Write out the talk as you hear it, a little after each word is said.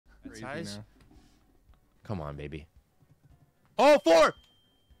size. Now. Come on, baby. Oh, 4!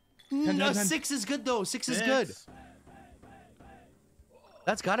 10, 10, 10. 6 is good, though. 6 is good.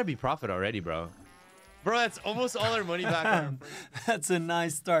 That's got to be profit already, bro. Bro, that's almost all our money back on our first. That's a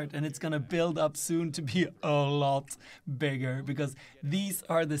nice start, and it's gonna build up soon to be a lot bigger because these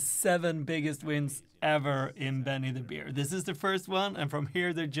are the 7 biggest wins ever in Benny the Beer. This is the first one, and from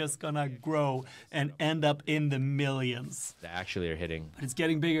here they're just gonna grow and end up in the millions. They actually are hitting. But it's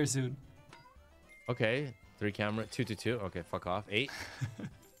getting bigger soon. Okay, 3 camera, 2, 2, 2. Okay, fuck off. 8.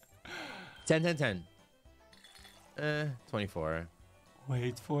 10, 10, 10. 24.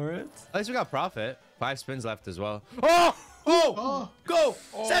 Wait for it. At least we got profit. 5 spins left as well. Oh! Oh! Go!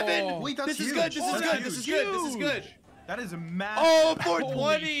 7! Wait, that's this is huge. good. This is good. This is good. This is good. That is a massive. Oh,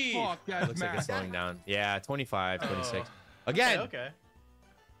 420! Fuck, that's Looks like it's massive. slowing down. Yeah, 25, 26. Again! Okay.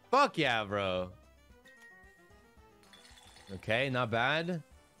 Fuck yeah, bro. Okay, not bad.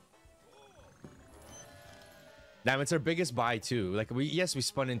 Damn, it's our biggest buy too. Like we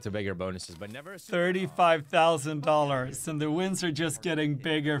spun into bigger bonuses, but never $35,000, and the wins are just getting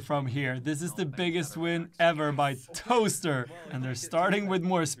bigger from here. This is the biggest win ever by Toaster, and they're starting with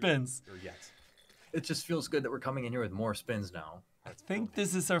more spins. It just feels good that we're coming in here with more spins now. I think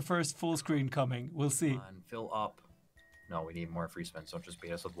this is our first full screen coming. We'll see. Come on, fill up. No, we need more free spins. Don't just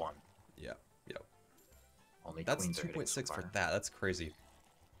beat us with 1. Yeah, yeah. Only That's queens are hitting 2.6 so for far. that. That's crazy.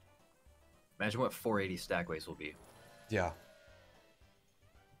 Imagine what 480 stack ways will be. Yeah.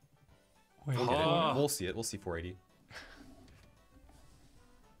 Wait, We'll get it. We'll see it. We'll see 480.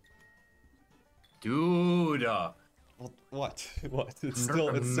 Dude. Well, what? What? It's I'm still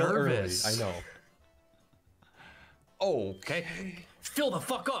early. nervous. I know. Oh, Okay. Fill the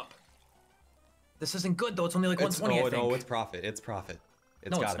fuck up. This isn't good though. It's only like 120. I think. no, it's profit. It's profit.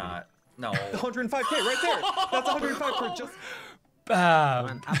 It's no, gotta it's not. be. No. 105K right there. That's 105 for just.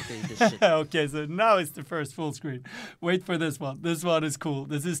 bam! Update this shit. Okay, so now it's the first full screen. Wait for this one. This one is cool.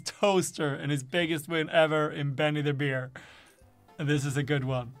 This is Toaster and his biggest win ever in Benny the Beer. And this is a good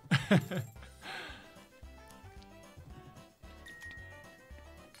one.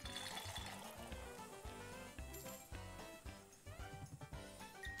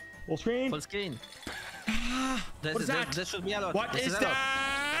 Full screen. Full screen. This, What is that? This should be a lot. What this is a lot.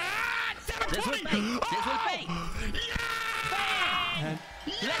 that? This will pay. This will pay. Bang!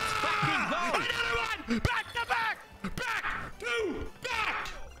 Let's fucking go! Another one! Back to back! Back to back!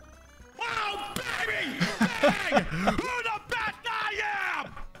 Oh, baby! Bang! Who the best I am?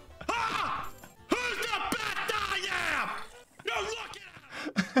 Huh? Who's the best I am? You're looking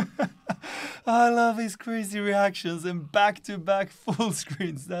at I love his crazy reactions and back-to-back full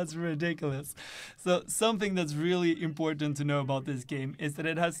screens. That's ridiculous. So something that's really important to know about this game is that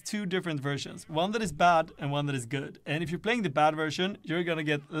it has 2 different versions. One that is bad and one that is good. And if you're playing the bad version, you're gonna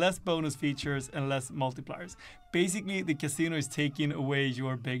get less bonus features and less multipliers. Basically, the casino is taking away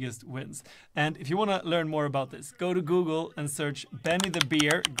your biggest wins. And if you wanna learn more about this, go to Google and search Benny the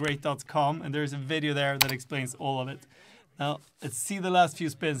Beer, great.com, and there's a video there that explains all of it. Now, let's see the last few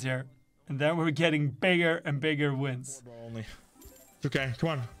spins here. And then we're getting bigger and bigger wins. only. It's okay. Come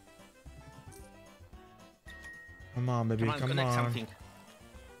on. Come on, baby. Come on, Come connect on. something.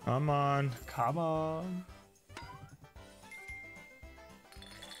 Come on. Come on.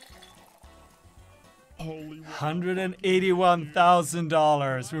 Holy.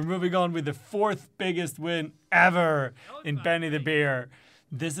 $181,000. We're moving on with the 4th biggest win ever in Benny the Beer.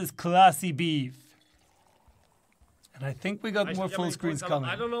 This is Classybeef. And I think we got more full screens coming.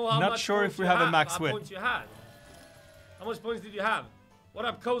 I don't know how Not much sure points if we you have a max how win. points you had. How much points did you have? What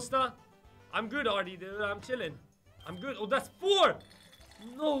up, Costa? I'm good, Artie, dude. I'm chilling. I'm good. Oh, that's 4!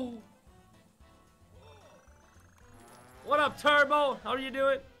 No. What up, Turbo? How are you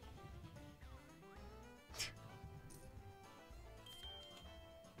doing?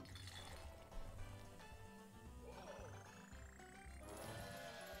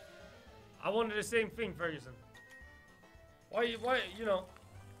 I wanted the same thing, Ferguson. Why, you know,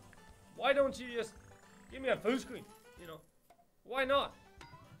 why don't you just give me a full screen, you know? Why not?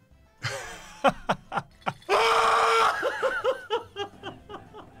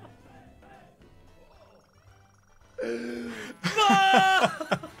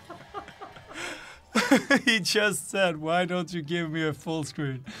 He just said, why don't you give me a full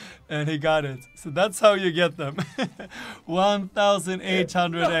screen? And he got it. So that's how you get them.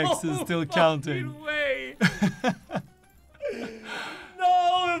 1,800x is still counting. Way.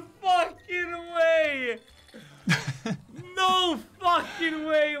 No fucking way! No fucking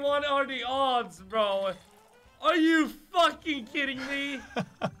way! What are the odds, bro? Are you fucking kidding me?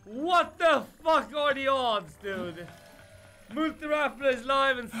 What the fuck are the odds, dude? Multi-raffle is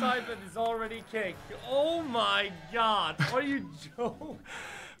live and Siphon is already kicked. Oh my god. Are you joking?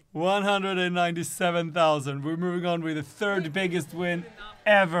 197,000. We're moving on with the third biggest win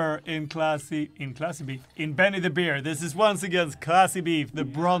ever in Classybeef. In Benny the Beer. This is once again Classybeef, the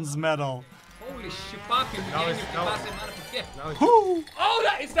bronze medal. Holy shit, Papi, we Now gave it's- you now- capacity amount of gift. Woo! Oh,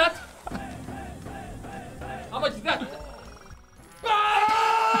 that is that. How much is that?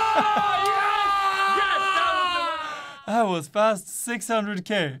 That was fast.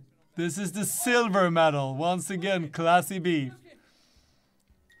 600k. This is the silver medal. Once again, Classybeef.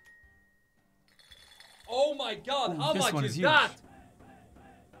 Oh my god, how this much one is is huge. that?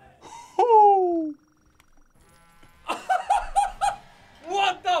 Woo!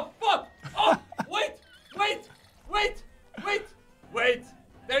 What the fuck? Oh, wait.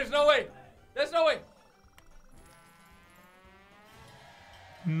 There's no way.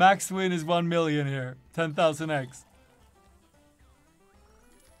 Max win is 1 million here. 10,000x.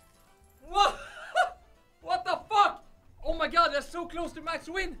 What? What the fuck? Oh my god, that's so close to max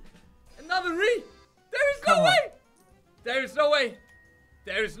win. Another re. There is Come no on. way. There is no way.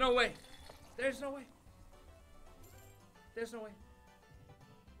 There's no way.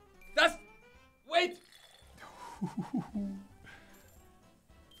 That's. Wait.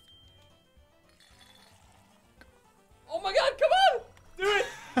 Oh my god, come on! Do it!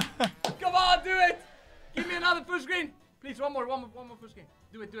 Come on, do it! Give me another full screen! Please, one more full screen.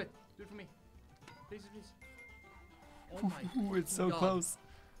 Do it. Do it for me. Please. Oh my Ooh, it's so God. close.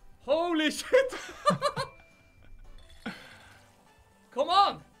 Holy shit! Come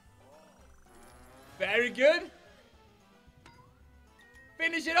on! Very good.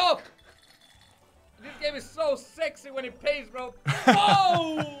 Finish it off! This game is so sexy when it pays, bro.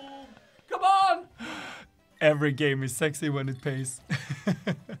 Oh! Come on! Every game is sexy when it pays.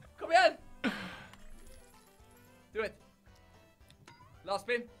 Come again! Do it. Last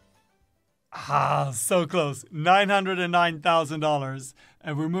spin. Ah, so close. $909,000.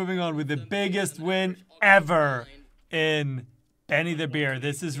 And we're moving on with the biggest win ever in Benny the Beer.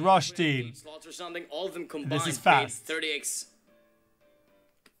 This is Roshtein. Slots or something, all of them combined. This is paid fast. 30x.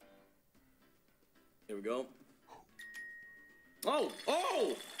 Here we go. Oh!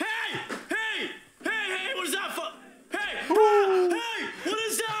 Hey! What is that for? Hey! Hey! What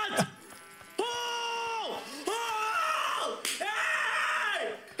is that? Oh!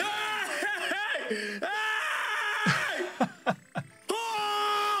 Hey!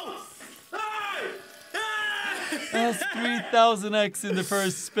 Oh! That's 3,000x in the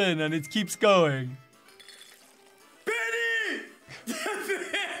first spin, and it keeps going. Benny!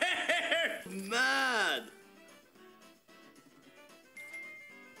 Mad!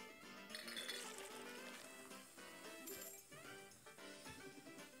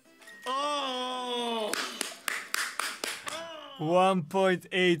 Oh!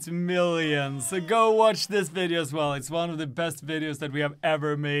 1.8 million. So go watch this video as well. It's one of the best videos that we have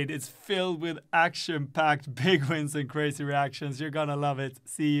ever made. It's filled with action-packed big wins and crazy reactions. You're gonna love it.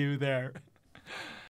 See you there.